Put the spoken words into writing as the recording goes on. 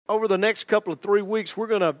over the next couple of 3 weeks, we're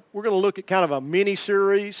gonna look at kind of a mini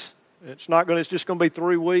series. It's just gonna be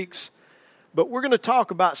 3 weeks, but we're gonna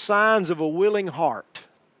talk about signs of a willing heart.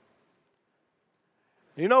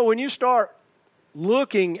 You know, when you start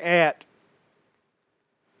looking at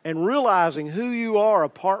and realizing who you are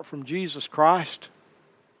apart from Jesus Christ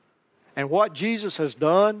and what Jesus has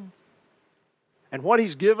done and what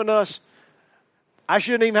He's given us, I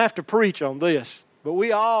shouldn't even have to preach on this, but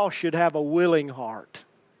we all should have a willing heart.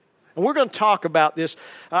 And we're going to talk about this.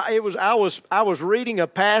 I was reading a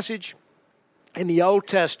passage in the Old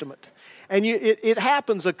Testament, and it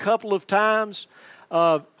happens a couple of times.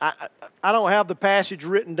 I don't have the passage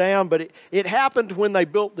written down, but it happened when they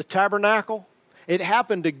built the tabernacle. It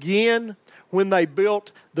happened again when they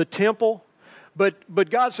built the temple. But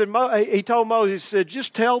God said, He told Moses, He said,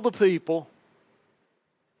 just tell the people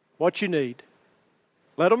what you need.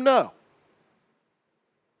 Let them know.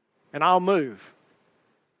 And I'll move.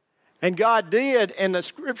 And God did, and the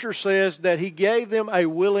Scripture says that He gave them a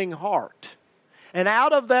willing heart. And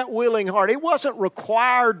out of that willing heart, it wasn't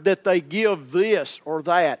required that they give this or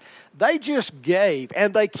that. They just gave,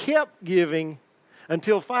 and they kept giving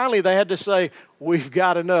until finally they had to say, we've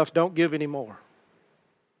got enough, don't give anymore.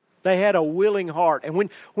 They had a willing heart. And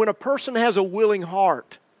when a person has a willing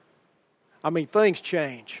heart, I mean, things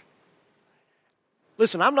change.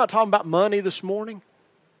 Listen, I'm not talking about money this morning.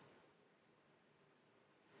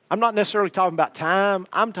 I'm not necessarily talking about time.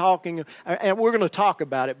 I'm talking, and we're going to talk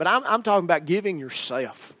about it, but I'm talking about giving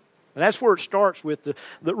yourself. And that's where it starts with.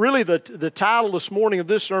 The title this morning of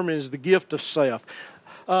this sermon is The Gift of Self.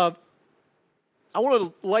 I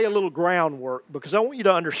want to lay a little groundwork because I want you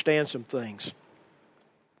to understand some things.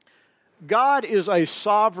 God is a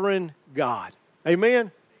sovereign God.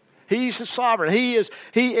 Amen? He's sovereign.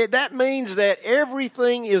 That means that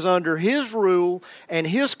everything is under His rule and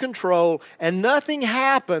His control, and nothing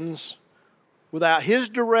happens without His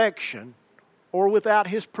direction or without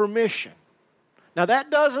His permission. Now, that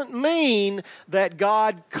doesn't mean that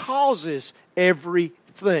God causes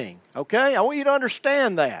everything, okay? I want you to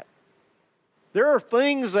understand that. There are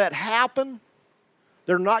things that happen.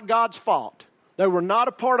 They're not God's fault. They were not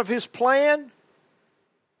a part of His plan,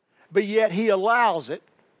 but yet He allows it.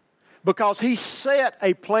 Because He set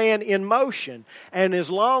a plan in motion. And as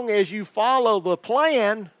long as you follow the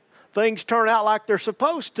plan, things turn out like they're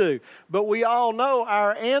supposed to. But we all know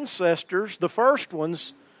our ancestors, the first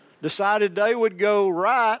ones, decided they would go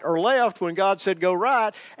right or left when God said go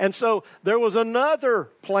right. And so there was another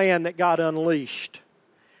plan that got unleashed.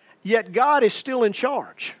 Yet God is still in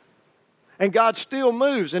charge. And God still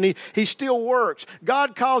moves and He still works.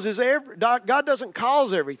 God doesn't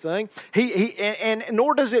cause everything. And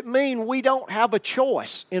nor does it mean we don't have a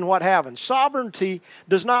choice in what happens. Sovereignty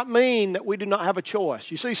does not mean that we do not have a choice.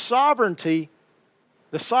 You see, the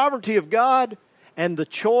sovereignty of God and the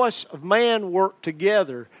choice of man work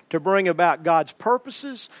together to bring about God's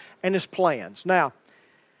purposes and His plans. Now,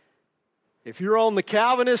 if you're on the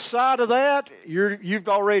Calvinist side of that, you've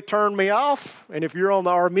already turned me off. And if you're on the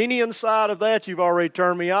Arminian side of that, you've already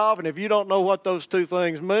turned me off. And if you don't know what those two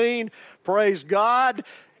things mean, praise God,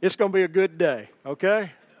 it's going to be a good day,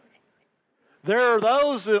 okay? There are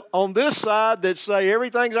those on this side that say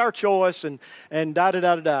everything's our choice and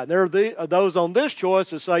da-da-da-da-da. There are those on this choice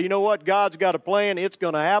that say, you know what, God's got a plan, it's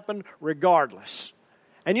going to happen regardless.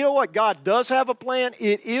 And you know what? God does have a plan.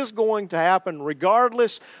 It is going to happen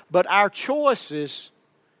regardless, but our choices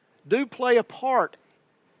do play a part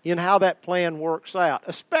in how that plan works out,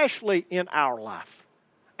 especially in our life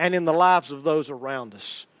and in the lives of those around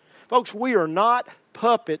us. Folks, we are not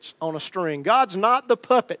puppets on a string. God's not the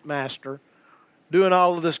puppet master doing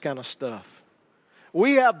all of this kind of stuff.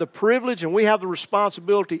 We have the privilege and we have the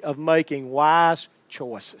responsibility of making wise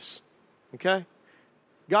choices. Okay?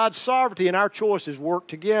 God's sovereignty and our choices work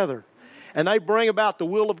together. And they bring about the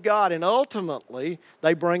will of God, and ultimately,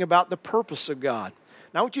 they bring about the purpose of God.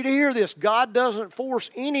 Now, I want you to hear this. God doesn't force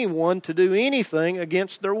anyone to do anything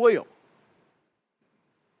against their will.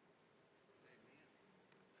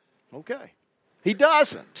 Okay. He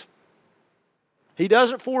doesn't. He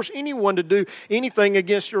doesn't force anyone to do anything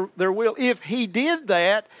against their will. If He did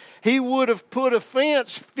that, He would have put a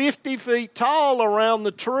fence 50 feet tall around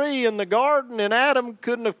the tree in the garden, and Adam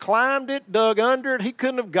couldn't have climbed it, dug under it. He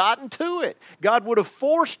couldn't have gotten to it. God would have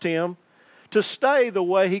forced him to stay the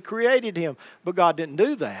way He created him. But God didn't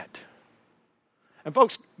do that. And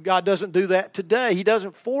folks, God doesn't do that today. He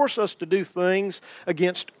doesn't force us to do things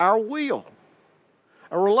against our will.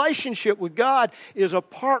 A relationship with God is a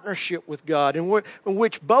partnership with God in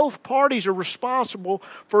which both parties are responsible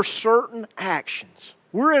for certain actions.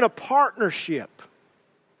 We're in a partnership.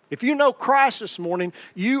 If you know Christ this morning,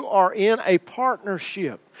 you are in a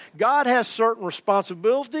partnership. God has certain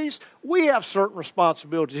responsibilities. We have certain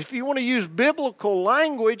responsibilities. If you want to use biblical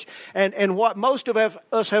language and what most of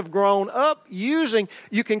us have grown up using,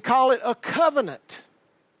 you can call it a covenant.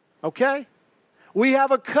 Okay? We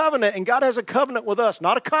have a covenant, and God has a covenant with us,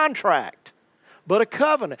 not a contract, but a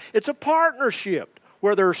covenant. It's a partnership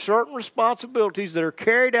where there are certain responsibilities that are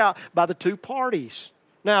carried out by the two parties.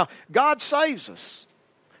 Now, God saves us.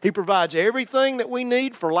 He provides everything that we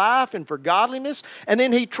need for life and for godliness, and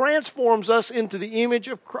then He transforms us into the image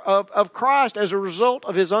of Christ as a result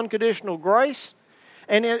of His unconditional grace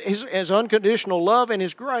and His unconditional love and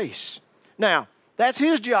His grace. Now, that's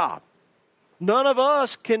His job. None of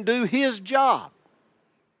us can do His job.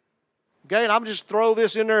 Okay, and I'm just throw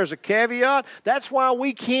this in there as a caveat. That's why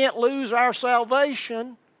we can't lose our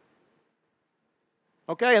salvation.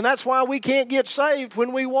 Okay, and that's why we can't get saved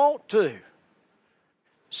when we want to.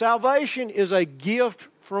 Salvation is a gift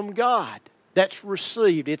from God that's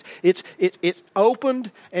received. It's opened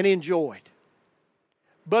and enjoyed.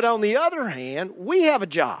 But on the other hand, we have a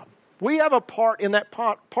job. We have a part in that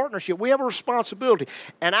partnership. We have a responsibility.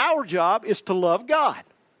 And our job is to love God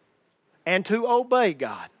and to obey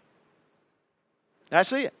God.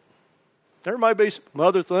 That's it. There may be some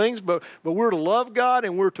other things, but we're to love God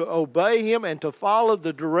and we're to obey Him and to follow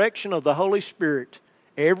the direction of the Holy Spirit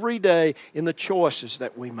every day in the choices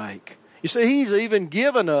that we make. You see, He's even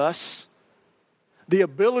given us the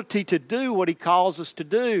ability to do what He calls us to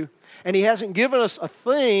do. And He hasn't given us a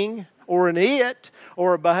thing or an it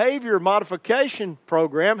or a behavior modification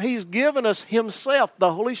program. He's given us Himself,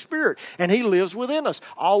 the Holy Spirit, and He lives within us.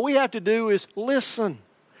 All we have to do is listen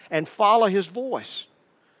and follow His voice.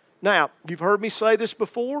 Now, you've heard me say this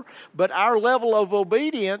before, but our level of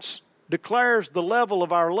obedience declares the level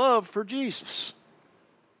of our love for Jesus.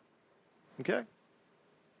 Okay?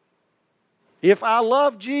 If I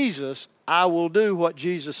love Jesus, I will do what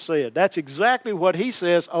Jesus said. That's exactly what He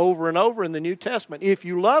says over and over in the New Testament. If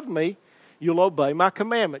you love me, you'll obey my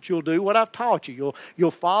commandments. You'll do what I've taught you.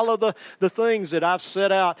 You'll follow the things that I've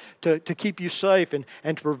set out to keep you safe and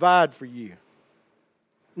to provide for you.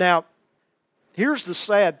 Now, here's the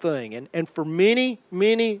sad thing, and for many,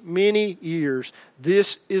 many, many years,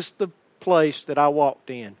 this is the place that I walked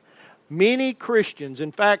in. Many Christians,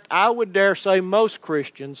 in fact, I would dare say most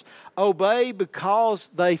Christians, obey because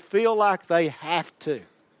they feel like they have to.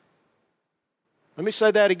 Let me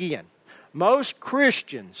say that again. Most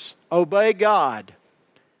Christians obey God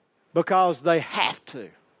because they have to.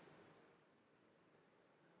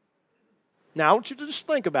 Now, I want you to just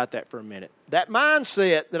think about that for a minute. That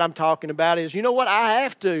mindset that I'm talking about is, you know what, I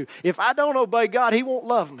have to. If I don't obey God, He won't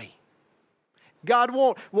love me. God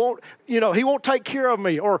won't, He won't take care of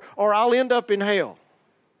me, or I'll end up in hell.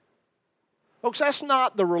 Folks, that's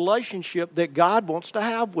not the relationship that God wants to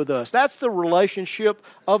have with us. That's the relationship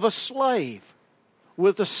of a slave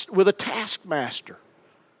with a taskmaster,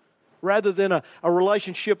 rather than a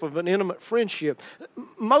relationship of an intimate friendship.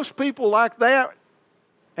 Most people like that,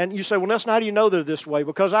 and you say, well, Nelson, how do you know they're this way?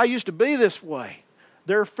 Because I used to be this way.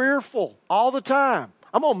 They're fearful all the time.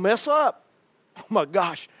 I'm going to mess up. Oh my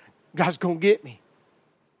gosh, God's going to get me.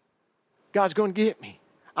 God's going to get me.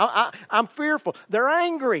 I'm fearful. They're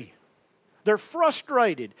angry. They're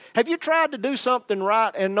frustrated. Have you tried to do something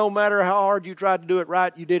right, and no matter how hard you tried to do it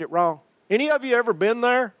right, you did it wrong? Any of you ever been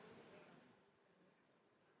there?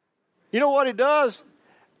 You know what it does?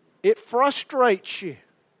 It frustrates you.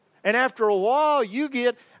 And after a while,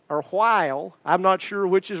 I'm not sure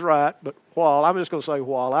which is right, but while, I'm just going to say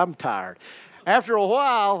while, I'm tired. After a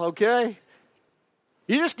while, okay,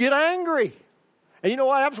 you just get angry. And you know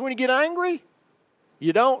what happens when you get angry?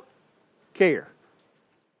 You don't care.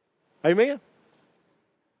 Amen?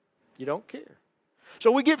 You don't care.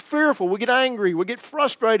 So we get fearful, we get angry, we get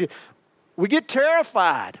frustrated, we get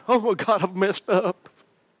terrified. Oh my God, I've messed up.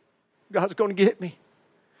 God's going to get me.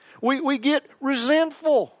 We get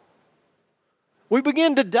resentful. We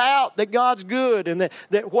begin to doubt that God's good and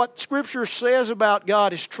that what Scripture says about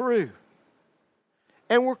God is true.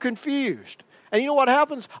 And we're confused. And you know what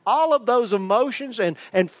happens? All of those emotions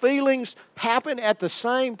and feelings happen at the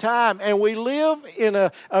same time. And we live in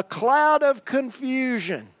a cloud of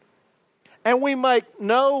confusion. And we make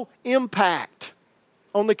no impact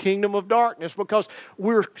on the kingdom of darkness because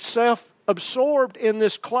we're self-absorbed in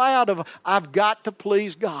this cloud of, I've got to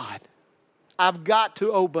please God. I've got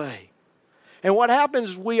to obey. And what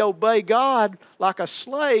happens is we obey God like a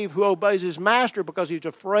slave who obeys his master because he's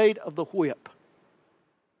afraid of the whip.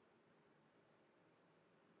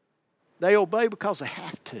 They obey because they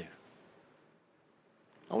have to.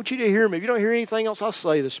 I want you to hear me. If you don't hear anything else I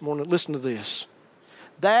say this morning, listen to this.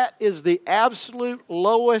 That is the absolute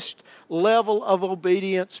lowest level of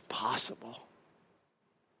obedience possible.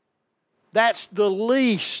 That's the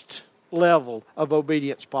least level of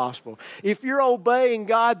obedience possible. If you're obeying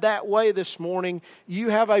God that way this morning, you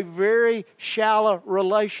have a very shallow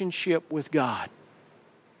relationship with God.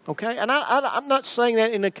 Okay? And I'm not saying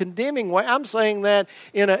that in a condemning way. I'm saying that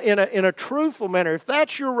in a truthful manner. If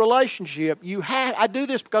that's your relationship, I do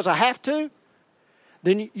this because I have to,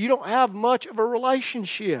 then you don't have much of a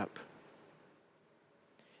relationship.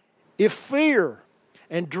 If fear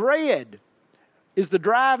and dread is the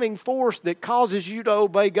driving force that causes you to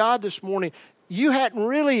obey God this morning, you hadn't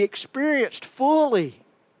really experienced fully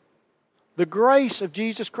the grace of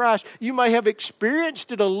Jesus Christ. You may have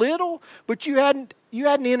experienced it a little, but you hadn't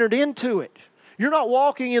entered into it. You're not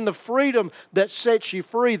walking in the freedom that sets you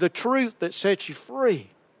free, the truth that sets you free.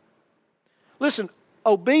 Listen,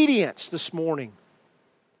 obedience this morning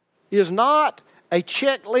is not a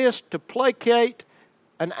checklist to placate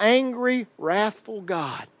an angry, wrathful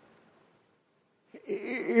God.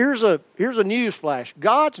 Here's a news flash.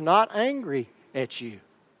 God's not angry at you.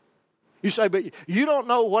 You say, but you don't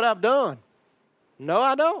know what I've done. No,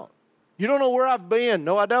 I don't. You don't know where I've been.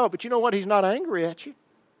 No, I don't. But you know what? He's not angry at you.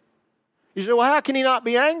 You say, well, how can He not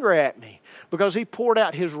be angry at me? Because He poured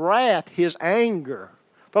out His wrath, His anger.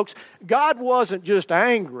 Folks, God wasn't just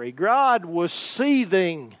angry. God was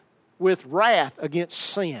seething with wrath against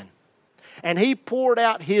sin. And He poured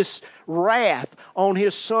out His wrath on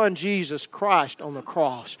His Son, Jesus Christ, on the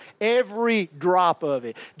cross. Every drop of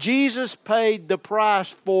it. Jesus paid the price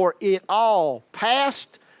for it all.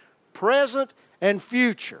 Past, present, and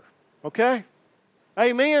future. Okay?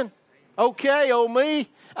 Amen? Okay, oh me.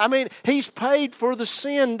 I mean, He's paid for the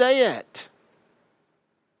sin debt.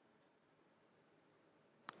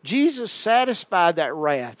 Jesus satisfied that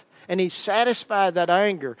wrath. And He satisfied that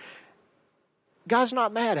anger. God's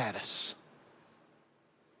not mad at us.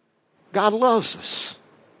 God loves us.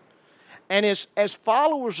 And as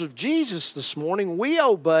followers of Jesus this morning, we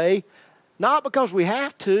obey not because we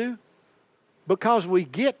have to, because we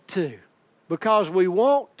get to, because we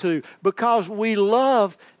want to, because we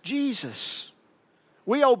love Jesus.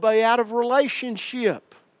 We obey out of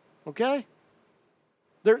relationship. Okay?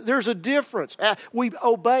 There's a difference. We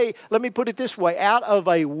obey, let me put it this way, out of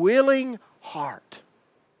a willing heart.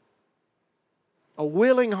 A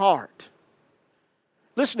willing heart.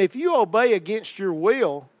 Listen, if you obey against your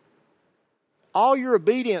will, all your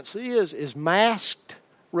obedience is masked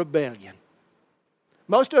rebellion.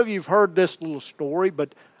 Most of you have heard this little story,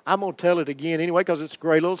 but I'm going to tell it again anyway because it's a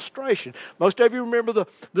great illustration. Most of you remember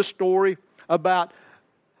the story about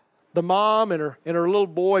the mom and her little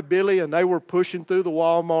boy, Billy, and they were pushing through the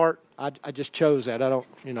Walmart. I just chose that.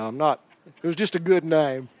 I'm not, it was just a good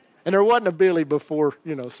name. And there wasn't a Billy before,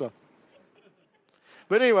 so.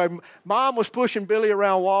 But anyway, Mom was pushing Billy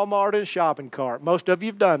around Walmart in a shopping cart. Most of you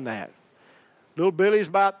have done that. Little Billy's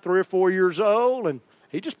about 3 or 4 years old, and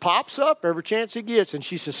he just pops up every chance he gets, and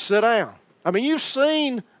she says, sit down. I mean, you've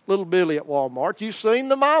seen little Billy at Walmart. You've seen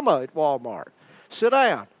the mama at Walmart. Sit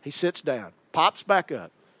down. He sits down, pops back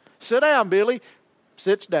up. Sit down, Billy.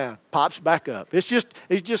 Sits down, pops back up. He's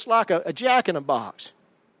just like a jack in a box.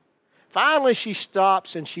 Finally, she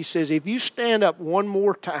stops, and she says, if you stand up one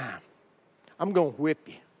more time, I'm going to whip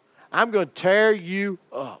you. I'm going to tear you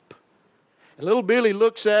up. And little Billy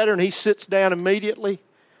looks at her and he sits down immediately,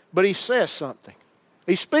 but he says something.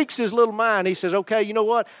 He speaks his little mind. He says, okay, you know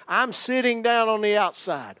what? I'm sitting down on the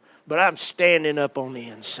outside, but I'm standing up on the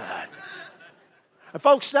inside. And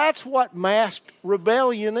folks, that's what masked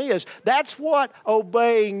rebellion is. That's what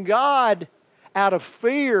obeying God out of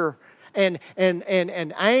fear and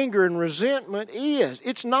anger and resentment is.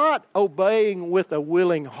 It's not obeying with a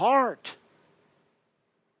willing heart.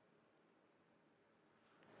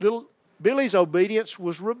 Little Billy's obedience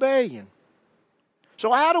was rebellion.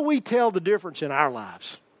 So how do we tell the difference in our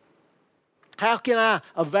lives? How can I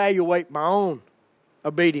evaluate my own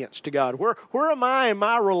obedience to God? Where am I in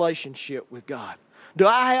my relationship with God? Do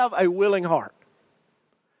I have a willing heart?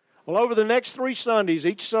 Well, over the next 3 Sundays,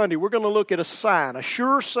 each Sunday, we're going to look at a sign, a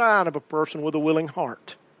sure sign of a person with a willing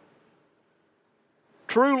heart.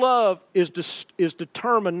 True love is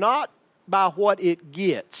determined not by what it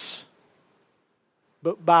gets,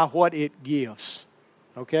 but by what it gives.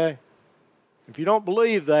 Okay? If you don't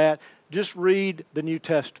believe that, just read the New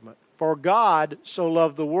Testament. For God so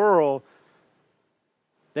loved the world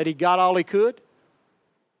that He got all He could,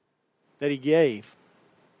 that He gave.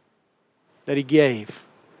 That He gave.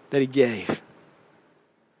 That He gave.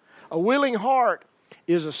 A willing heart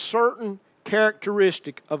is a certain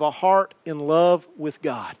characteristic of a heart in love with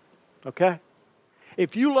God. Okay?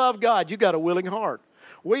 If you love God, you got a willing heart.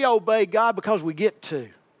 We obey God because we get to,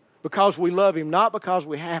 because we love Him, not because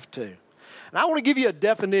we have to. And I want to give you a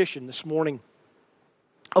definition this morning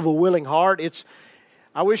of a willing heart.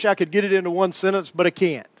 I wish I could get it into one sentence, but I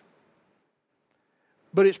can't.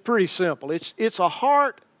 But it's pretty simple. It's a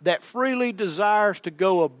heart that freely desires to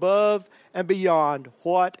go above and beyond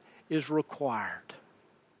what is required.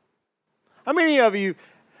 How many of you,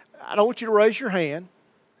 I don't want you to raise your hand,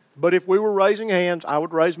 but if we were raising hands, I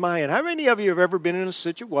would raise my hand. How many of you have ever been in a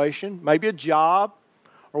situation, maybe a job,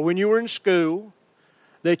 or when you were in school,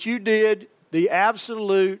 that you did the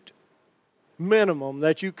absolute minimum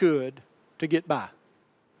that you could to get by?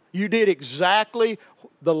 You did exactly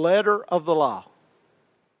the letter of the law.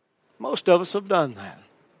 Most of us have done that.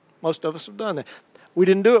 Most of us have done that. We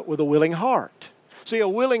didn't do it with a willing heart. See, a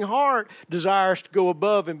willing heart desires to go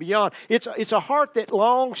above and beyond. It's a heart that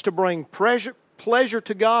longs to bring pleasure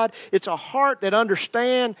to God. It's a heart that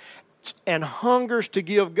understands and hungers to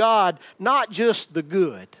give God not just the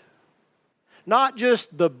good, not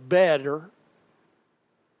just the better,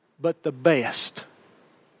 but the best.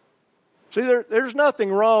 See, there's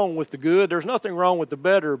nothing wrong with the good. There's nothing wrong with the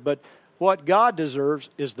better, but what God deserves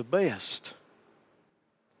is the best.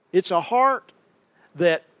 It's a heart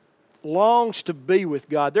that longs to be with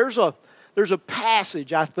God. There's a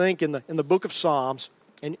passage, I think, in the book of Psalms,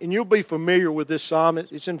 and you'll be familiar with this psalm.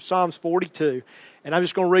 It's in Psalms 42, and I'm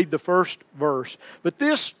just going to read the first verse. But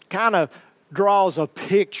this kind of draws a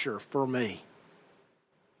picture for me.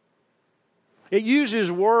 It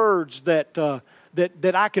uses words that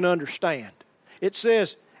I can understand. It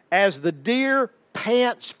says, as the deer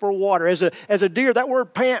pants for water. As a deer, that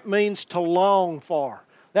word pant means to long for.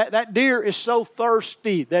 That deer is so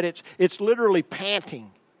thirsty that it's literally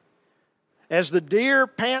panting. As the deer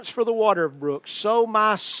pants for the water of brooks, so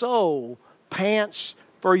my soul pants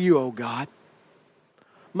for you, O God.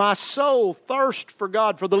 My soul thirsts for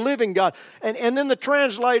God, for the living God. And then the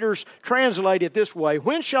translators translate it this way: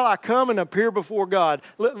 when shall I come and appear before God?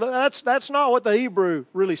 That's not what the Hebrew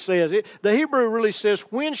really says. The Hebrew really says,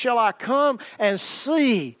 when shall I come and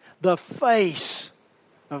see the face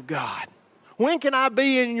of God? When can I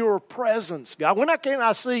be in your presence, God? When can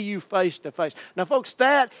I see you face to face? Now, folks,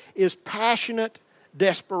 that is passionate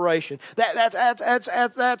desperation.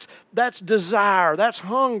 That's desire. That's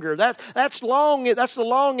hunger. That's longing. That's the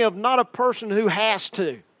longing of not a person who has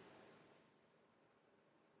to,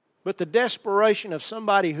 but the desperation of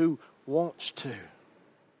somebody who wants to.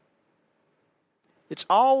 It's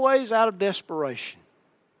always out of desperation,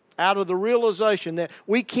 out of the realization that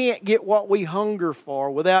we can't get what we hunger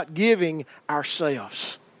for without giving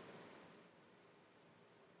ourselves.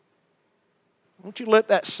 Won't you let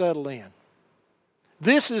that settle in?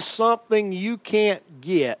 This is something you can't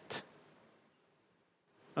get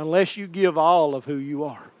unless you give all of who you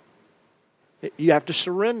are. You have to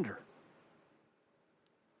surrender.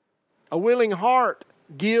 A willing heart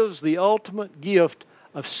gives the ultimate gift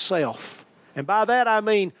of self. And by that I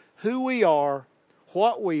mean who we are,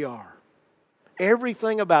 what we are,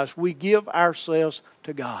 everything about us. We give ourselves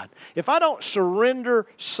to God. If I don't surrender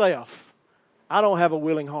self, I don't have a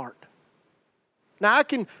willing heart. Now, I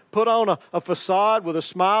can put on a facade with a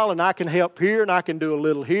smile, and I can help here, and I can do a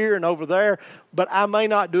little here and over there, but I may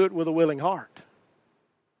not do it with a willing heart.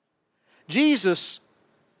 Jesus,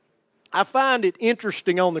 I find it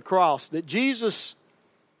interesting on the cross that Jesus,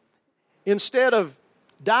 instead of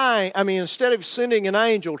sending an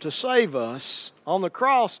angel to save us on the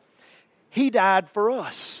cross, He died for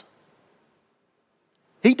us.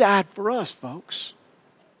 He died for us, folks.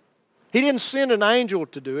 He didn't send an angel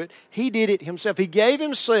to do it. He did it Himself. He gave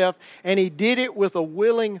Himself, and He did it with a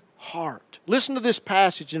willing heart. Listen to this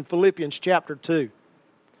passage in Philippians chapter 2,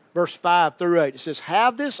 verse 5 through 8. It says,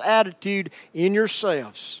 have this attitude in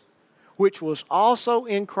yourselves, which was also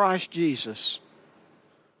in Christ Jesus,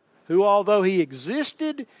 who, although He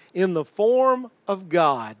existed in the form of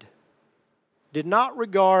God, did not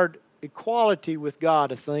regard equality with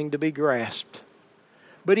God a thing to be grasped.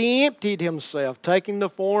 But He emptied Himself, taking the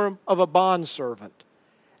form of a bondservant,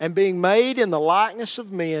 and being made in the likeness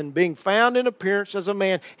of men, being found in appearance as a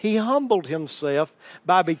man, He humbled Himself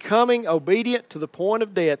by becoming obedient to the point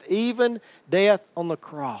of death, even death on the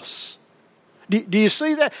cross. Do you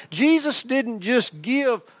see that? Jesus didn't just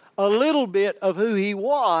give a little bit of who He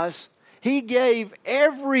was. He gave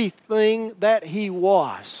everything that He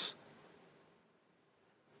was.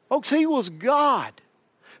 Folks, He was God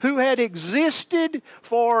who had existed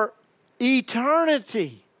for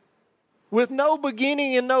eternity with no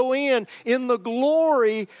beginning and no end in the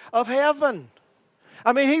glory of heaven.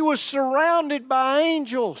 I mean, He was surrounded by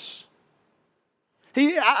angels.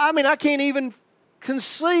 I can't even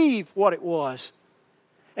conceive what it was.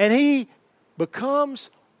 And He becomes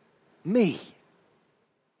me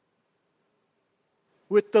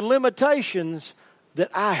with the limitations that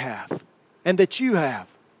I have and that you have.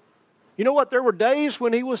 You know what? There were days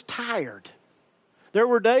when He was tired. There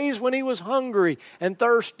were days when He was hungry and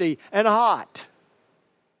thirsty and hot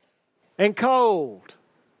and cold.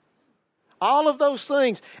 All of those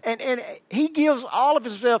things. And He gives all of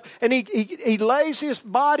Himself, and he lays His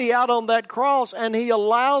body out on that cross, and He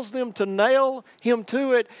allows them to nail Him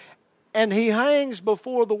to it, and He hangs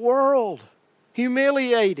before the world,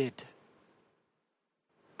 humiliated.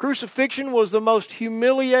 Crucifixion was the most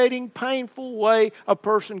humiliating, painful way a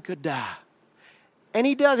person could die. And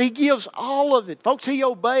He does. He gives all of it. Folks, He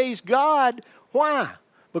obeys God. Why?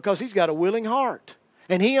 Because He's got a willing heart.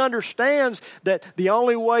 And He understands that the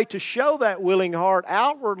only way to show that willing heart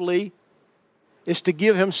outwardly is to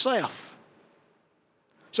give Himself.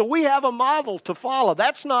 So we have a model to follow.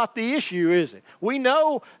 That's not the issue, is it? We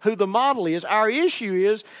know who the model is. Our issue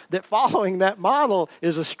is that following that model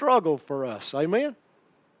is a struggle for us. Amen?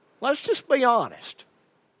 Let's just be honest.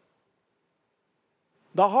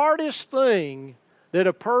 The hardest thing that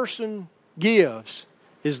a person gives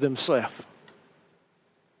is themselves.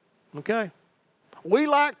 Okay? We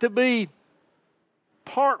like to be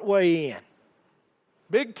partway in.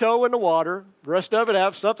 Big toe in the water. The rest of it,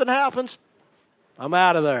 if something happens, I'm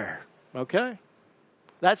out of there. Okay?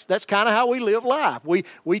 That's kind of how we live life.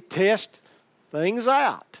 We test things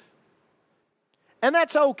out. And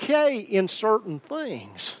that's okay in certain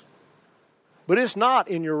things. But it's not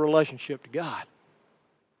in your relationship to God.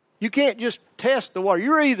 You can't just test the water.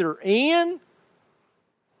 You're either in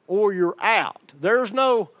or you're out. There's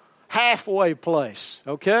no halfway place,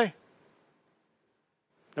 okay?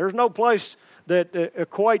 There's no place that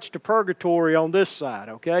equates to purgatory on this side,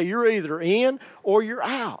 okay? You're either in or you're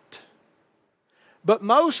out. But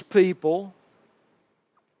most people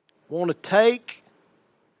want to take...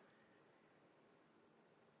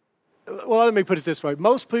 Well, let me put it this way.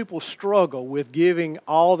 Most people struggle with giving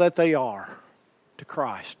all that they are to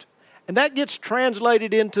Christ. And that gets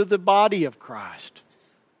translated into the body of Christ.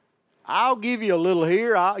 I'll give you a little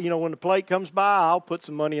here. When the plate comes by, I'll put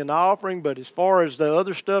some money in the offering. But as far as the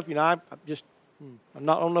other stuff, I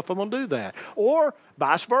don't know if I'm going to do that. Or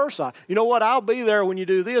vice versa. You know what? I'll be there when you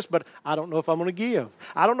do this, but I don't know if I'm going to give.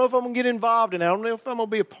 I don't know if I'm going to get involved in it. I don't know if I'm going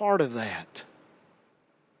to be a part of that.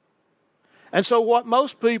 And so what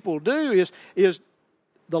most people do is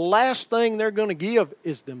the last thing they're going to give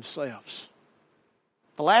is themselves.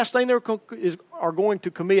 The last thing are going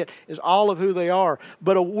to commit is all of who they are.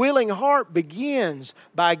 But a willing heart begins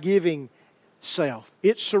by giving self.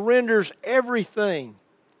 It surrenders everything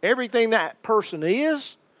that person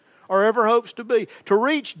is or ever hopes to be. To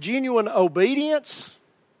reach genuine obedience,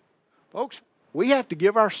 folks, we have to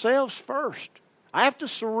give ourselves first. I have to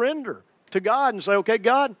surrender to God and say, okay,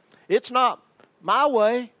 God, it's not my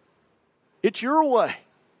way, it's your way.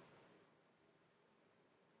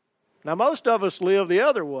 Now, most of us live the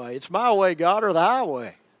other way. It's my way, God, or the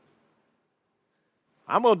highway.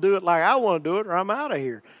 I'm going to do it like I want to do it, or I'm out of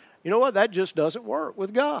here. You know what? That just doesn't work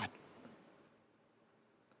with God.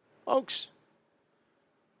 Folks,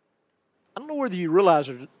 I don't know whether you realize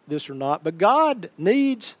this or not, but God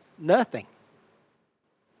needs nothing.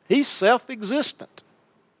 He's self-existent,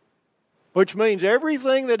 which means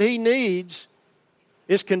everything that He needs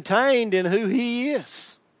is contained in who He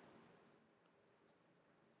is.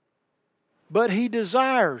 But He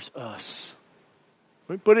desires us.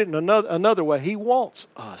 Let me put it in another way. He wants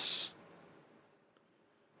us.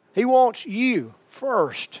 He wants you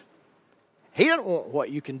first. He doesn't want what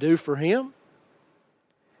you can do for Him.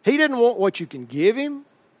 He didn't want what you can give Him.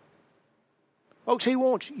 Folks, He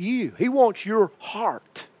wants you. He wants your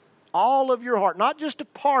heart. All of your heart, not just a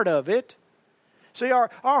part of it. See, our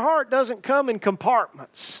heart doesn't come in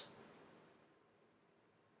compartments.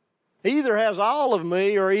 He either has all of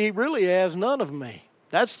me or He really has none of me.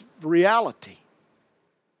 That's reality.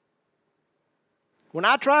 When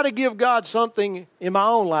I try to give God something in my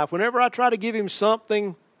own life, whenever I try to give Him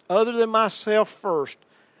something other than myself first,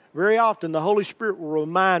 very often the Holy Spirit will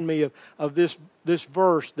remind me of this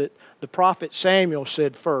verse that the prophet Samuel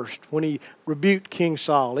said first when he rebuked King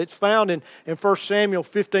Saul. It's found in 1 Samuel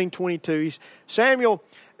 15:22.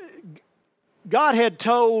 God had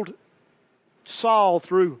told Saul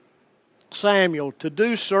through Samuel to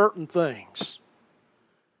do certain things.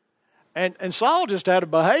 And Saul just had a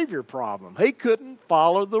behavior problem. He couldn't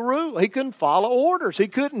follow the rule. He couldn't follow orders. He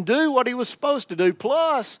couldn't do what he was supposed to do.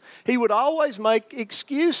 Plus, he would always make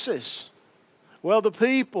excuses. Well, the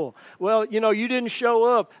people, you didn't show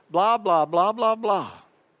up, blah, blah, blah, blah, blah.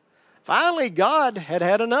 Finally, God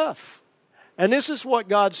had enough. And this is what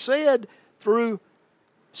God said through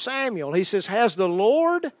Samuel. He says, has the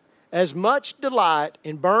Lord as much delight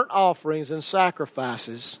in burnt offerings and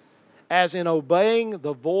sacrifices as in obeying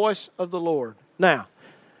the voice of the Lord? Now,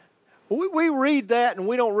 we read that and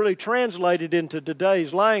we don't really translate it into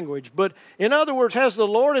today's language. But in other words, has the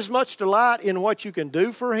Lord as much delight in what you can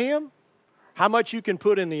do for Him, how much you can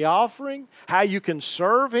put in the offering, how you can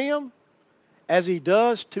serve Him, as He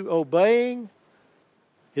does to obeying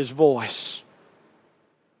His voice?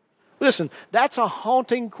 Listen, that's a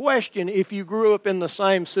haunting question if you grew up in the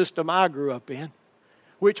same system I grew up in,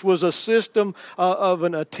 which was a system of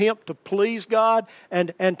an attempt to please God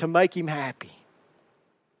and to make Him happy.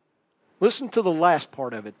 Listen to the last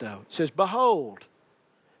part of it, though. It says, behold,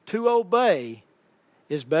 to obey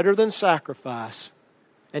is better than sacrifice,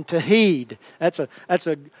 and to heed, that's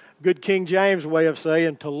a good King James way of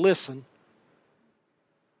saying to listen,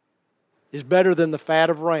 is better than the fat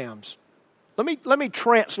of rams. Let me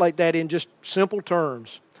translate that in just simple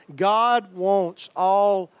terms. God wants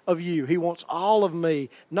all of you. He wants all of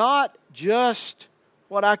me. Not just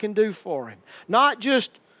what I can do for Him. Not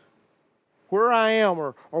just where I am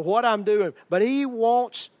or what I'm doing. But He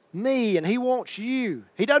wants me and He wants you.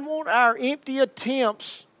 He doesn't want our empty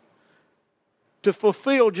attempts to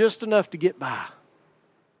fulfill just enough to get by.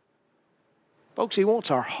 Folks, He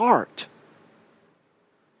wants our heart.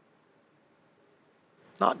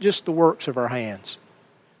 Not just the works of our hands.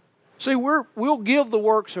 See, we'll give the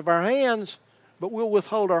works of our hands, but we'll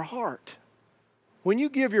withhold our heart. When you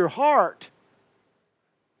give your heart,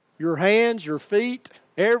 your hands, your feet,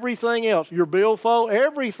 everything else, your billfold,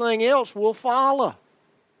 everything else will follow.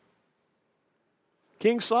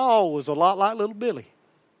 King Saul was a lot like little Billy.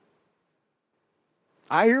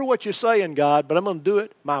 I hear what you're saying, God, but I'm going to do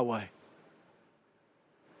it my way.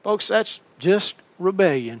 Folks, that's just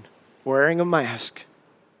rebellion, wearing a mask.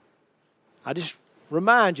 I just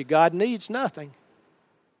remind you, God needs nothing,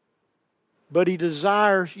 but He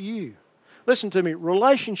desires you. Listen to me,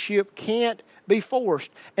 relationship can't be forced,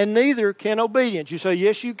 and neither can obedience. You say,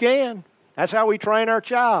 yes, you can. That's how we train our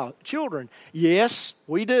children. Yes,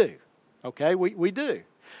 we do. Okay, we do.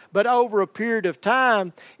 But over a period of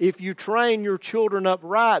time, if you train your children up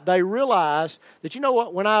right, they realize that, you know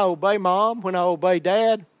what, when I obey Mom, when I obey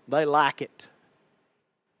Dad, they like it.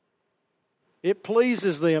 It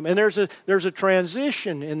pleases them. And there's a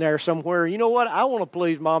transition in there somewhere. You know what? I want to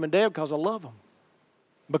please Mom and Dad because I love them.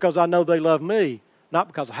 Because I know they love me, not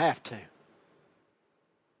because I have to.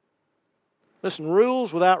 Listen,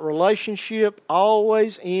 rules without relationship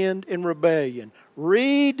always end in rebellion.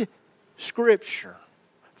 Read Scripture.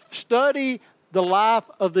 Study the life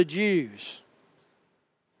of the Jews.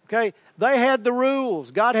 Okay? They had the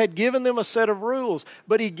rules. God had given them a set of rules,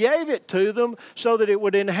 but He gave it to them so that it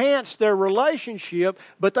would enhance their relationship,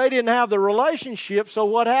 but they didn't have the relationship, so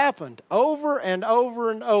what happened? Over and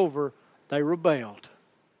over and over, they rebelled.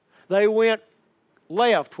 They went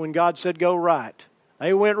left when God said go right.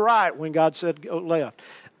 They went right when God said go left.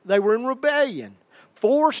 They were in rebellion.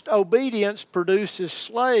 Forced obedience produces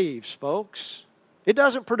slaves, folks. It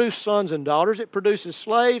doesn't produce sons and daughters. It produces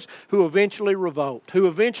slaves who eventually revolt, who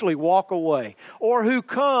eventually walk away, or who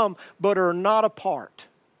come but are not a part.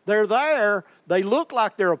 They're there, they look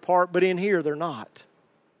like they're a part, but in here they're not.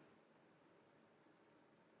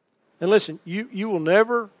 And listen, you will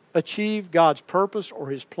never achieve God's purpose or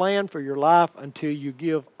His plan for your life until you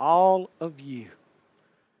give all of you.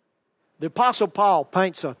 The Apostle Paul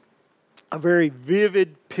paints a very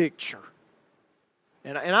vivid picture.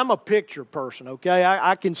 And I'm a picture person, okay?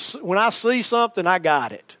 I can, when I see something, I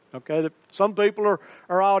got it, okay? Some people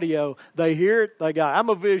are audio. They hear it, they got it. I'm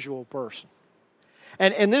a visual person.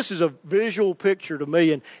 And this is a visual picture to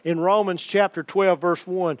me. In Romans chapter 12, verse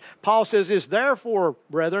 1, Paul says this, therefore,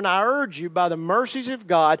 brethren, I urge you by the mercies of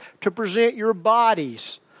God to present your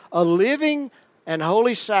bodies a living and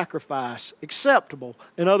holy sacrifice, acceptable,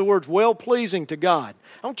 in other words, well-pleasing to God.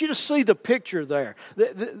 I want you to see the picture there.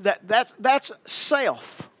 That's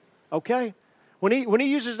self, okay? When he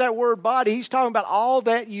uses that word body, he's talking about all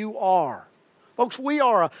that you are. Folks, we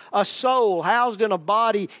are a soul housed in a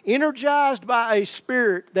body, energized by a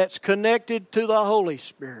spirit that's connected to the Holy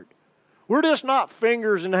Spirit. We're just not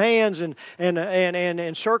fingers and hands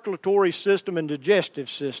and circulatory system and digestive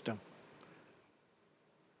system.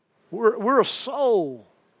 We're a soul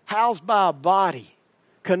housed by a body,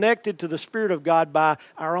 connected to the Spirit of God by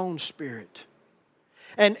our own spirit.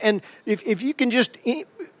 And if you can just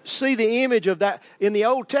see the image of that in the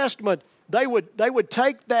Old Testament, they would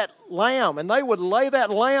take that lamb and they would lay that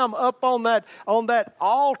lamb up on that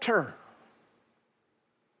altar.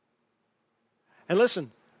 And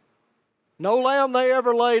listen, No lamb they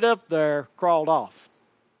ever laid up there crawled off.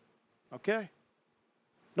 Okay?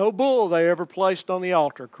 No bull they ever placed on the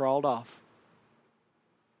altar crawled off.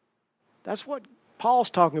 That's what Paul's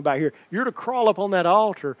talking about here. You're to crawl up on that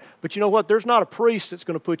altar, but you know what? There's not a priest that's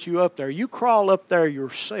going to put you up there. You crawl up there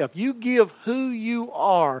yourself. You give who you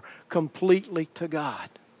are completely to God.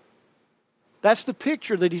 That's the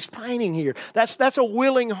picture that he's painting here. That's a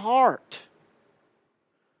willing heart.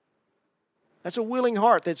 That's a willing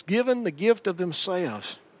heart that's given the gift of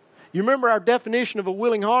themselves. You remember our definition of a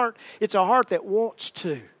willing heart? It's a heart that wants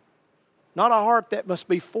to, not a heart that must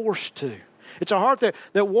be forced to. It's a heart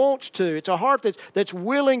that wants to. It's a heart that's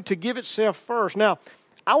willing to give itself first. Now,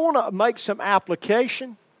 I want to make some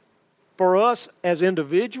application for us as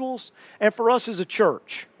individuals and for us as a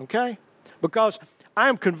church, okay? Because I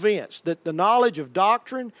am convinced that the knowledge of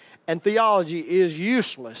doctrine and theology is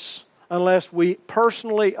useless unless we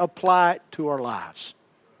personally apply it to our lives,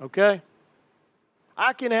 okay?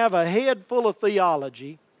 I can have a head full of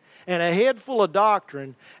theology and a head full of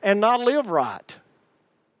doctrine and not live right.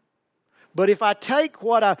 But if I take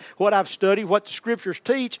what I've studied, what the Scriptures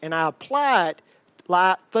teach, and I apply it,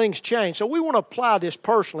 like things change. So we want to apply this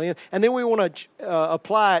personally, and then we want to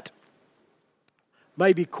apply it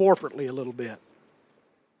maybe corporately a little bit.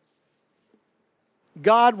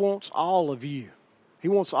 God wants all of you. He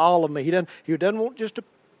wants all of me. He doesn't want just a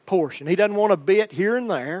portion. He doesn't want a bit here and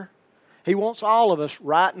there. He wants all of us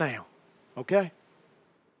right now. Okay?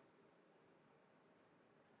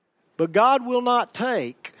 But God will not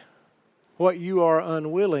take what you are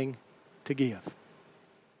unwilling to give.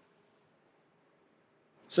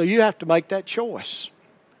 So you have to make that choice.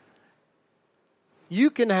 You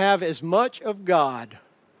can have as much of God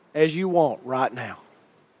as you want right now.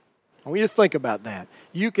 I want you to think about that.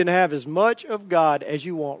 You can have as much of God as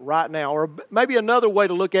you want right now. Or maybe another way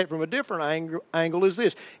to look at it from a different angle is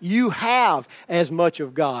this. You have as much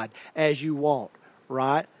of God as you want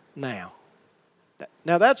right now.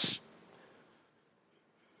 Now that's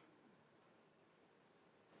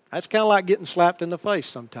kind of like getting slapped in the face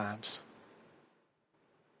sometimes.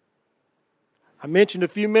 I mentioned a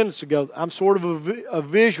few minutes ago, I'm sort of a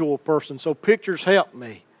visual person, so pictures help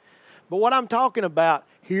me. But what I'm talking about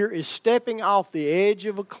here is stepping off the edge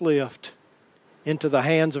of a cliff into the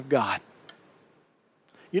hands of God.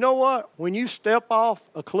 You know what? When you step off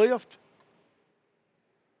a cliff,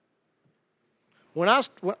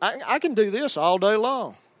 I can do this all day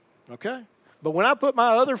long, okay? But when I put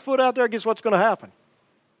my other foot out there, guess what's going to happen?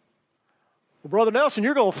 Well, Brother Nelson,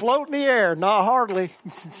 you're going to float in the air. Not hardly.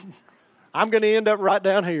 I'm going to end up right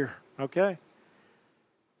down here, okay?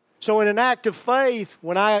 So in an act of faith,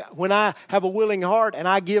 when I have a willing heart and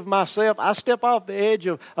I give myself, I step off the edge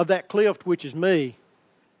of that cliff, which is me,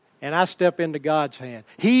 and I step into God's hand.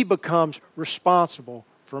 He becomes responsible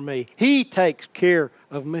for me. He takes care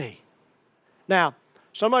of me. Now,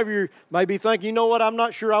 some of you may be thinking, you know what, I'm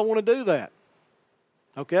not sure I want to do that.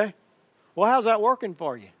 Okay? Well, how's that working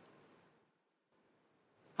for you?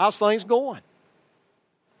 How's things going?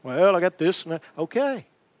 Well, I got this and that. Okay.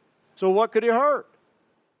 So what could it hurt?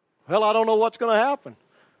 Well, I don't know what's going to happen.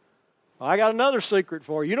 Well, I got another secret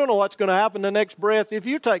for you. You don't know what's going to happen the next breath if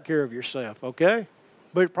you take care of yourself, okay?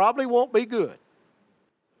 But it probably won't be good.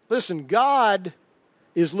 Listen, God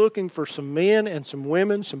is looking for some men and some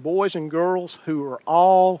women, some boys and girls who are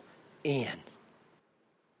all in.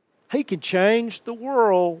 He can change the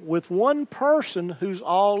world with one person who's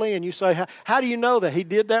all in. You say, how do you know that? He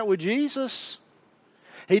did that with Jesus.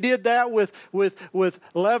 He did that with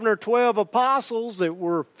 11 or 12 apostles that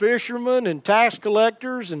were fishermen and tax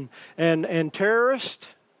collectors and terrorists.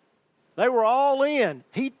 They were all in.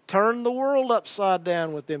 He turned the world upside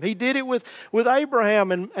down with them. He did it with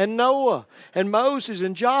Abraham and Noah and Moses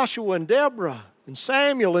and Joshua and Deborah and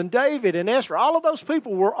Samuel and David and Esther. All of those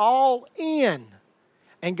people were all in.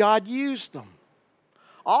 And God used them.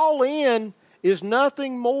 All in is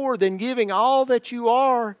nothing more than giving all that you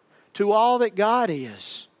are to all that God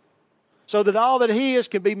is, so that all that He is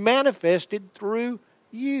can be manifested through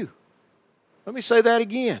you. Let me say that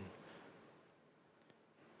again.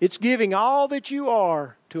 It's giving all that you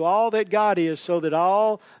are to all that God is, so that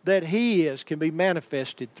all that He is can be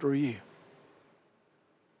manifested through you.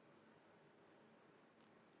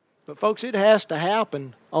 But folks, it has to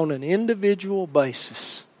happen on an individual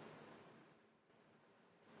basis.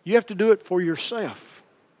 You have to do it for yourself.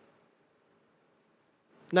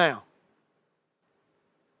 Now,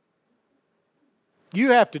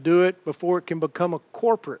 you have to do it before it can become a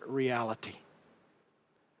corporate reality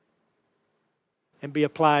and be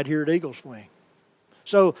applied here at Eagles Wing.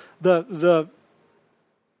 So the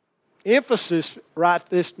emphasis right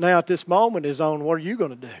now at this moment is on what are you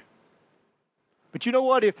going to do? But you know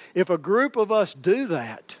what? If a group of us do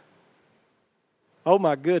that, oh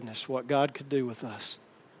my goodness, what God could do with us.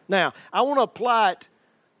 Now, I want to apply it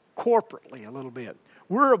corporately a little bit.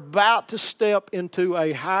 We're about to step into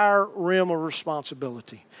a higher realm of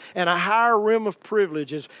responsibility and a higher realm of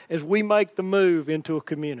privilege as we make the move into a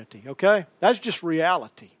community, okay? That's just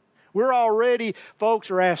reality. We're already,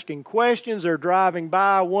 folks are asking questions, they're driving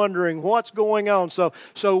by wondering what's going on. So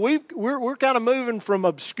we're kind of moving from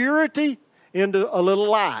obscurity into a little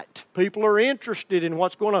light. People are interested in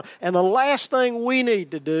what's going on. And the last thing we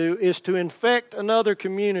need to do is to infect another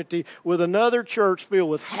community with another church filled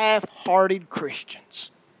with half-hearted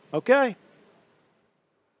Christians. Okay?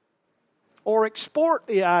 Or export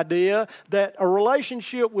the idea that a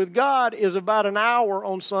relationship with God is about an hour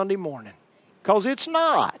on Sunday morning. Because it's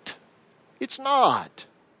not. It's not.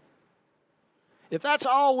 If that's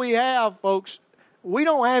all we have, folks, we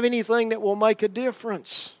don't have anything that will make a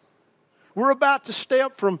difference. We're about to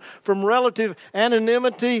step from relative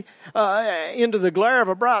anonymity into the glare of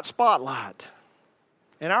a bright spotlight.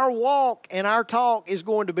 And our walk and our talk is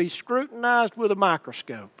going to be scrutinized with a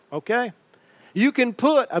microscope, okay? You can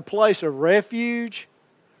put a place of refuge,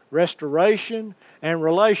 restoration, and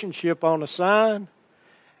relationship on a sign.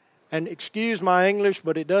 And excuse my English,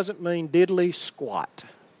 but it doesn't mean diddly squat.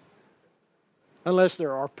 Unless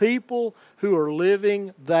there are people who are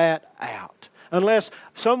living that out. Unless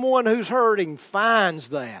someone who's hurting finds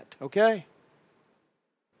that, okay?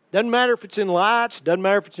 Doesn't matter if it's in lights, doesn't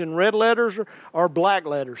matter if it's in red letters or black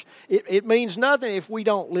letters. It means nothing if we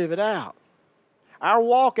don't live it out. Our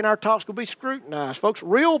walk and our talk's going to be scrutinized. Folks,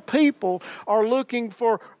 real people are looking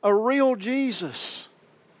for a real Jesus,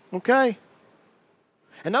 okay?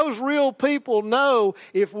 And those real people know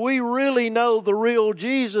if we really know the real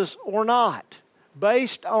Jesus or not,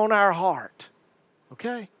 based on our heart,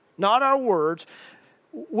 okay? Not our words.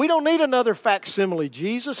 We don't need another facsimile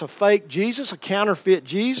Jesus, a fake Jesus, a counterfeit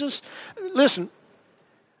Jesus. Listen,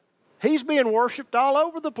 He's being worshiped all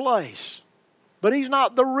over the place. But He's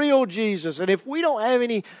not the real Jesus. And if we don't have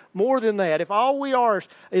any more than that, if all we are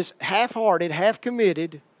is half-hearted,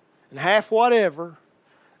 half-committed, and half whatever,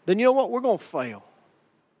 then you know what? We're going to fail.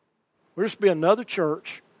 We're just be another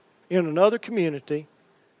church in another community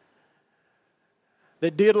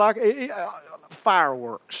that did like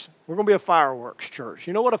fireworks. We're going to be a fireworks church.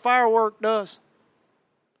 You know what a firework does?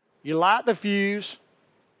 You light the fuse.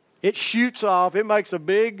 It shoots off. It makes a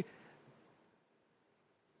big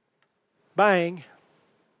bang.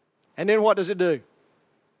 And then what does it do?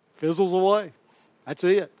 Fizzles away. That's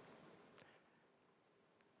it.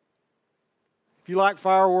 If you like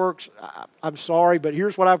fireworks, I'm sorry, but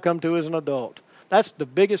here's what I've come to as an adult. That's the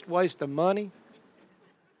biggest waste of money.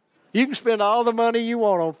 You can spend all the money you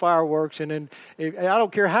want on fireworks, and then I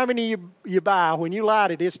don't care how many you buy. When you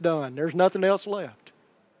light it, it's done. There's nothing else left.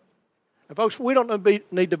 And folks, we don't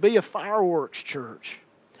need to be a fireworks church.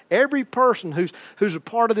 Every person who's a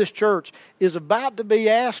part of this church is about to be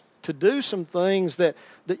asked to do some things that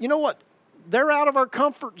you know what? They're out of our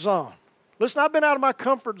comfort zone. Listen, I've been out of my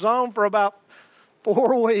comfort zone for about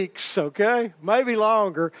 4 weeks, okay? Maybe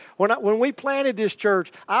longer. When we planted this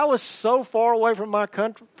church, I was so far away from my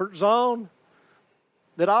comfort zone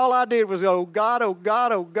that all I did was go, oh God, oh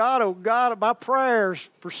God, oh God, oh God. My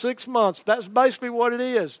prayers for 6 months, that's basically what it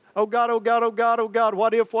is. Oh God, oh God, oh God, oh God,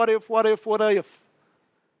 what if, what if, what if, what if?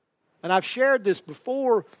 And I've shared this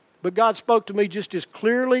before, but God spoke to me just as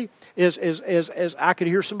clearly as I could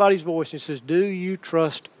hear somebody's voice. And He says, do you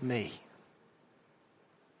trust me?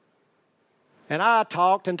 And I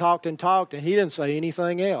talked and talked and talked, and He didn't say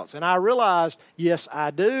anything else. And I realized, yes, I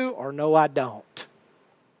do, or no, I don't.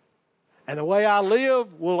 And the way I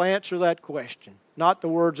live will answer that question, not the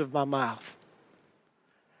words of my mouth.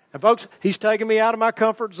 And folks, He's taking me out of my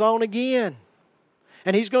comfort zone again.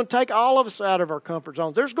 And He's going to take all of us out of our comfort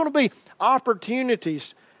zones. There's going to be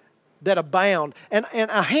opportunities that abound. And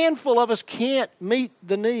a handful of us can't meet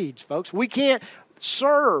the needs, folks. We can't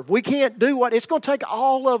serve. We can't do what. It's going to take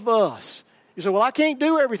all of us. You say, well, I can't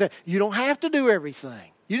do everything. You don't have to do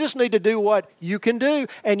everything. You just need to do what you can do,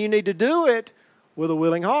 and you need to do it with a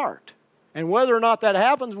willing heart. And whether or not that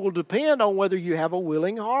happens will depend on whether you have a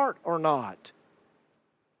willing heart or not.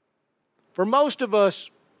 For most of us,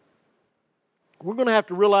 we're going to have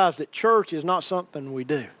to realize that church is not something we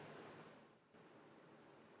do,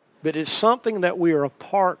 but it's something that we are a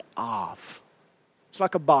part of. It's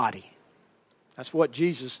like a body. That's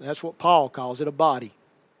what Paul calls it, a body.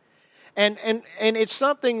 And it's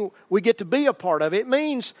something we get to be a part of. It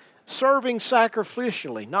means serving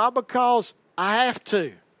sacrificially, not because I have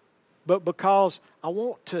to, but because I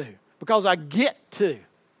want to, because I get to.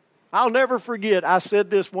 I'll never forget, I said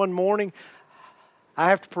this one morning. I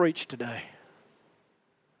have to preach today.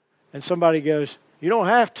 And somebody goes, you don't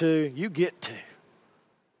have to, you get to.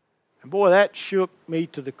 And boy, that shook me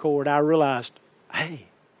to the core. And I realized, hey,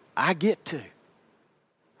 I get to.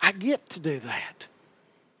 I get to do that.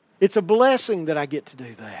 It's a blessing that I get to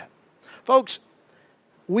do that. Folks,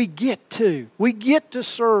 we get to. We get to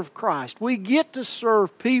serve Christ. We get to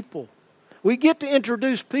serve people. We get to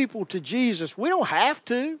introduce people to Jesus. We don't have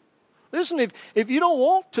to. Listen, if you don't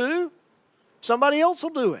want to, somebody else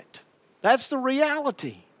will do it. That's the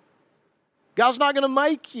reality. God's not going to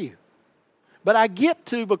make you. But I get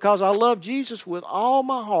to because I love Jesus with all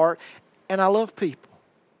my heart and I love people.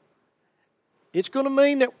 It's going to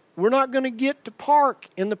mean that we're not going to get to park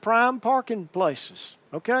in the prime parking places,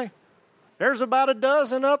 okay? There's about a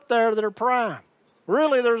dozen up there that are prime.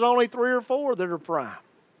 Really, there's only 3 or 4 that are prime.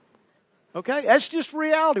 Okay? That's just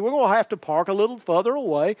reality. We're going to have to park a little further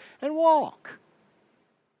away and walk.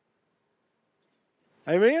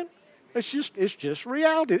 Amen? It's just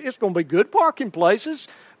reality. It's going to be good parking places,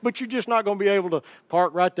 but you're just not going to be able to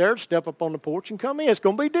park right there, step up on the porch and come in. It's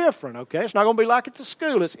going to be different, okay? It's not going to be like at the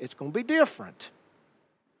school. It's going to be different.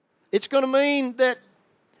 It's going to mean that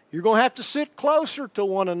you're going to have to sit closer to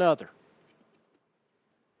one another.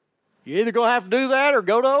 You're either going to have to do that or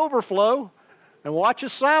go to overflow and watch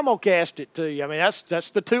us simulcast it to you. I mean, that's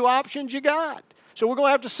the 2 options you got. So we're going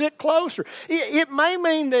to have to sit closer. It may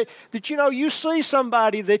mean that you see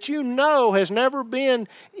somebody that you know has never been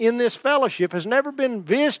in this fellowship, has never been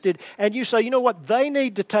visited, and you say, you know what, they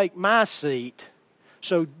need to take my seat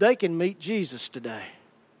so they can meet Jesus today.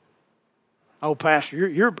 Oh, Pastor,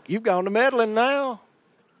 you've gone to meddling now.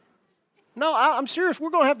 No, I'm serious. We're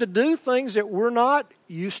going to have to do things that we're not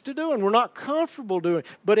used to doing. We're not comfortable doing.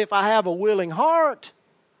 But if I have a willing heart,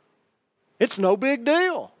 it's no big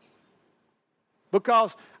deal.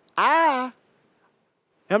 Because I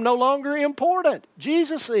am no longer important.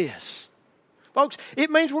 Jesus is. Folks, it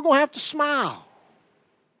means we're going to have to smile.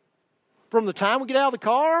 From the time we get out of the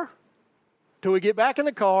car till we get back in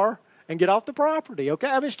the car and get off the property. Okay?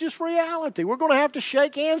 I mean, it's just reality. We're going to have to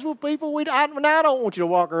shake hands with people. I don't want you to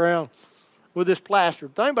walk around with this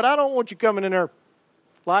plastered thing, but I don't want you coming in there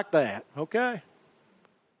like that. Okay?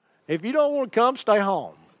 If you don't want to come, stay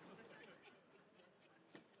home.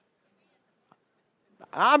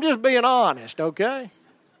 I'm just being honest, okay?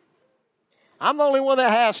 I'm the only one that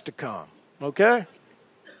has to come, okay?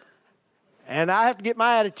 And I have to get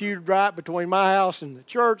my attitude right between my house and the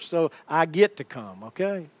church, so I get to come,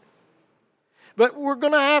 okay? But we're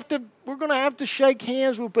going to have to shake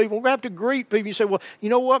hands with people. We're going to have to greet people. You say, well, you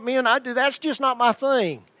know what, man? That's just not my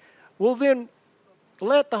thing. Well, then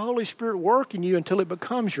let the Holy Spirit work in you until it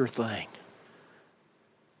becomes your thing.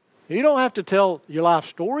 You don't have to tell your life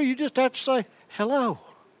story. You just have to say, hello.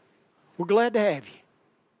 We're glad to have you.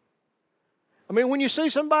 I mean, when you see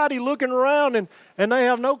somebody looking around and they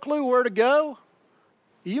have no clue where to go,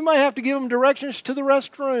 you may have to give them directions to the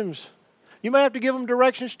restrooms. You may have to give them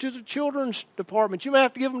directions to the children's department. You may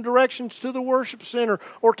have to give them directions to the worship center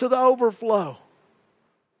or to the overflow.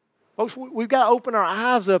 Folks, we've got to open our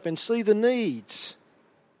eyes up and see the needs.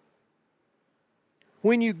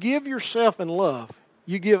 When you give yourself in love,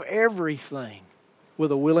 you give everything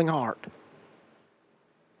with a willing heart.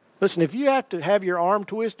 Listen, if you have to have your arm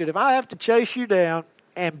twisted, if I have to chase you down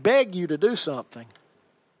and beg you to do something,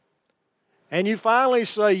 and you finally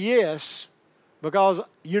say yes, because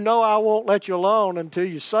you know I won't let you alone until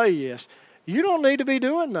you say yes, you don't need to be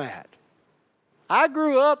doing that. I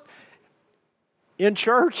grew up in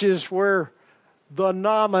churches where the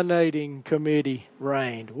nominating committee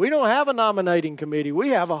reigned. We don't have a nominating committee. We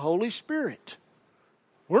have a Holy Spirit.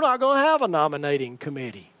 We're not going to have a nominating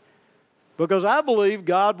committee. Because I believe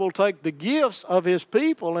God will take the gifts of His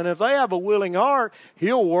people, and if they have a willing heart,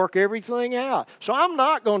 He'll work everything out. So I'm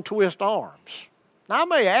not going to twist arms. Now, I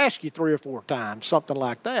may ask you 3 or 4 times, something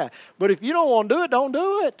like that. But if you don't want to do it, don't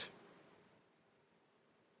do it.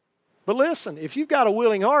 But listen, if you've got a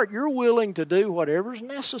willing heart, you're willing to do whatever's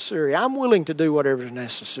necessary. I'm willing to do whatever's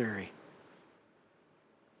necessary.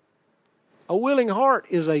 A willing heart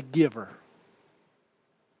is a giver.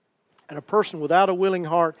 And a person without a willing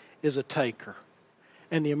heart is a taker.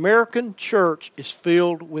 And the American church is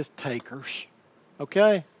filled with takers.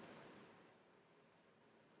 Okay?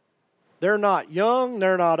 They're not young,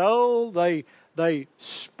 they're not old, they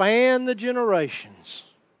span the generations.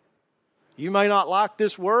 You may not like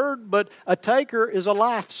this word, but a taker is a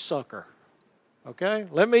life sucker. Okay?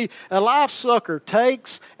 A life sucker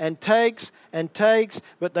takes and takes and takes,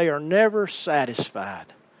 but they are never satisfied.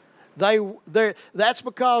 That's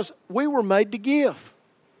because we were made to give.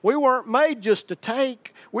 We weren't made just to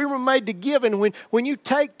take. We were made to give. And when you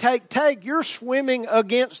take, you're swimming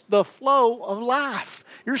against the flow of life.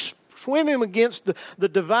 You're swimming against the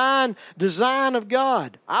divine design of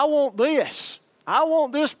God. I want this. I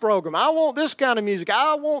want this program. I want this kind of music.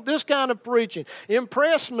 I want this kind of preaching.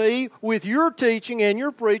 Impress me with your teaching and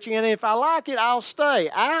your preaching, and if I like it, I'll stay.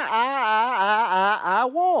 I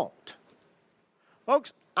won't.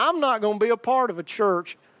 Folks, I'm not going to be a part of a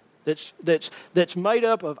church that's made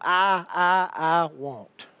up of I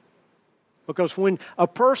want. Because when a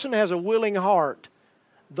person has a willing heart,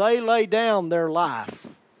 they lay down their life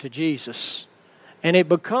to Jesus. And it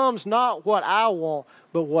becomes not what I want,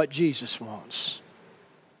 but what Jesus wants.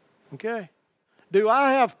 Okay? Do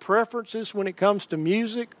I have preferences when it comes to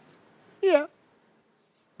music? Yeah.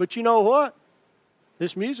 But you know what?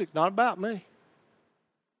 This music's not about me.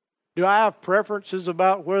 Do I have preferences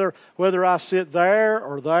about whether I sit there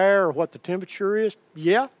or what the temperature is?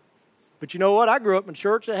 Yeah. But you know what? I grew up in a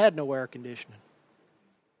church that had no air conditioning.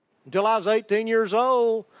 Until I was 18 years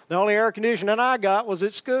old, the only air conditioning I got was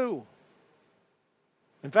at school.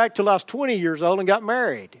 In fact, till I was 20 years old and got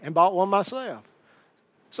married and bought one myself.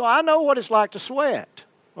 So I know what it's like to sweat.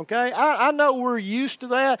 Okay? I know we're used to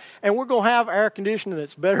that, and we're going to have air conditioning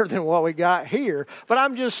that's better than what we got here. But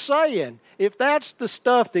I'm just saying, if that's the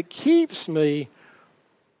stuff that keeps me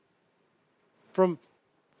from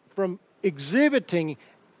exhibiting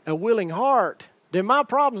a willing heart, then my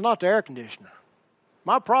problem's not the air conditioner.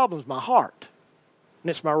 My problem's my heart, and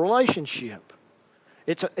it's my relationship.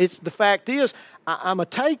 It's the fact is, I'm a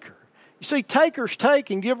taker. You see, takers take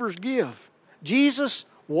and givers give. Jesus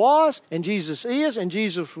was, and Jesus is, and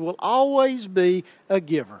Jesus will always be a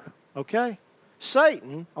giver. Okay?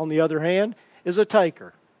 Satan, on the other hand, is a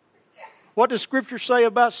taker. What does Scripture say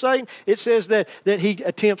about Satan? It says that he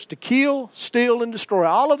attempts to kill, steal, and destroy.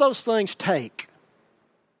 All of those things take.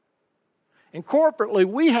 And corporately,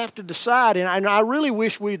 we have to decide, and I really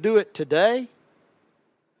wish we'd do it today,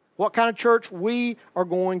 what kind of church we are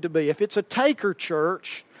going to be. If it's a taker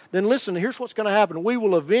church, then listen, here's what's going to happen. We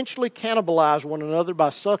will eventually cannibalize one another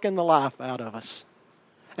by sucking the life out of us.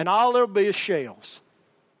 And all there'll be is shells.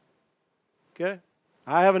 Okay?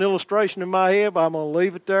 I have an illustration in my head, but I'm going to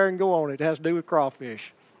leave it there and go on. It has to do with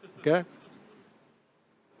crawfish. Okay?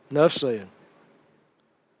 Enough said.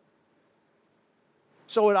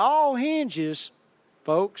 So it all hinges,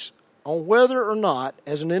 folks, on whether or not,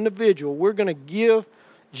 as an individual, we're going to give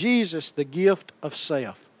Jesus the gift of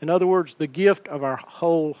self. In other words, the gift of our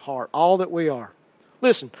whole heart, all that we are.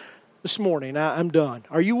 Listen, this morning, I'm done.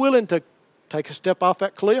 Are you willing to take a step off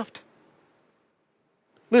that cliff?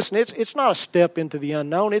 Listen, it's not a step into the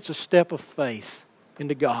unknown. It's a step of faith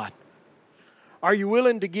into God. Are you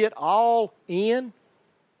willing to get all in?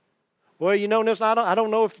 Well, you know, listen, I don't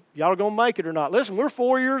know if y'all are going to make it or not. Listen, we're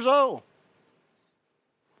 4 years old.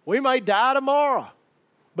 We may die tomorrow.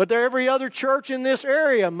 But every other church in this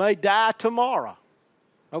area may die tomorrow.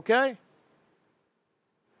 Okay?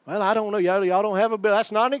 Well, I don't know. Y'all don't have a building.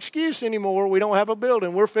 That's not an excuse anymore. We don't have a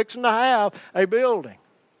building. We're fixing to have a building.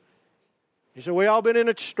 You say, we all been in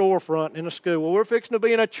a storefront in a school. Well, we're fixing to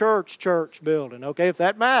be in a church building. Okay, if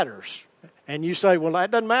that matters. And you say, well,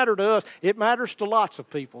 that doesn't matter to us. It matters to lots of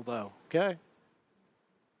people, though. Okay?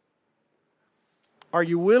 Are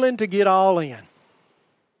you willing to get all in?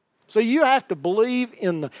 So you have to believe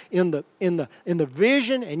in the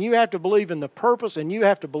vision, and you have to believe in the purpose, and you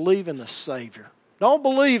have to believe in the Savior. Don't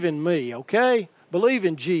believe in me, okay? Believe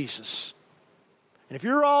in Jesus. And if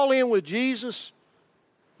you're all in with Jesus,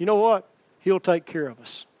 you know what? He'll take care of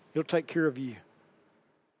us. He'll take care of you.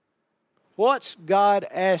 What's God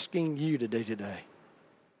asking you to do today?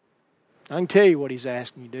 I can tell you what He's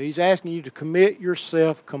asking you to do. He's asking you to commit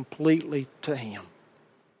yourself completely to Him.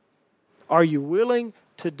 Are you willing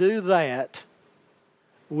to do that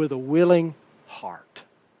with a willing heart?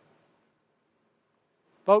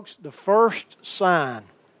 Folks, the first sign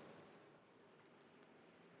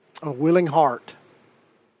of a willing heart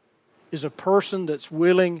is a person that's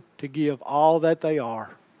willing to give all that they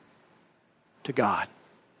are to God.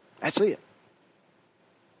 That's it.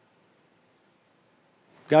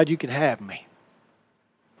 God, you can have me.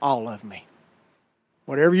 All of me.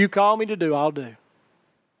 Whatever you call me to do, I'll do.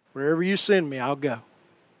 Wherever you send me, I'll go.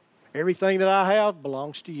 Everything that I have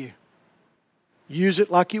belongs to you. Use it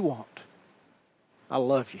like you want. I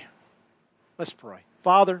love you. Let's pray.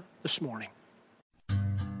 Father, this morning.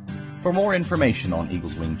 For more information on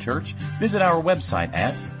Eagles Wing Church, visit our website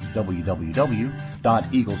at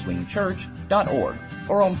www.eagleswingchurch.org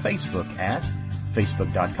or on Facebook at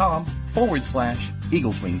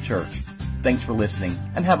facebook.com/Eagles Wing Church. Thanks for listening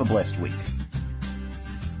and have a blessed week.